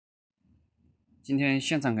今天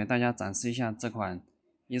现场给大家展示一下这款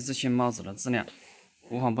一次性帽子的质量，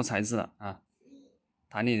无纺布材质的啊，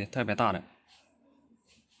弹力特别大的，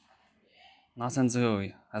拉伸之后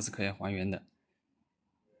还是可以还原的。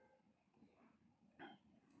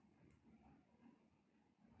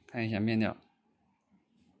看一下面料，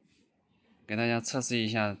给大家测试一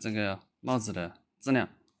下这个帽子的质量、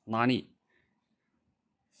拉力。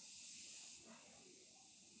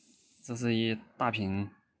这是一大瓶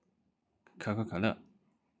可口可乐，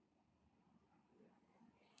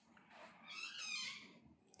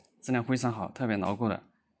质量非常好，特别牢固的，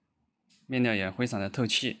面料也非常的透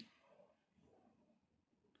气。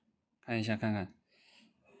看一下看看，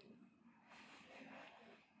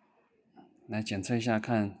来检测一下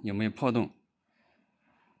看有没有破洞。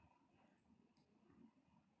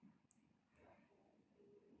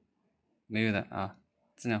没有的啊，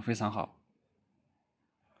质量非常好，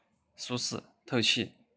舒适透气。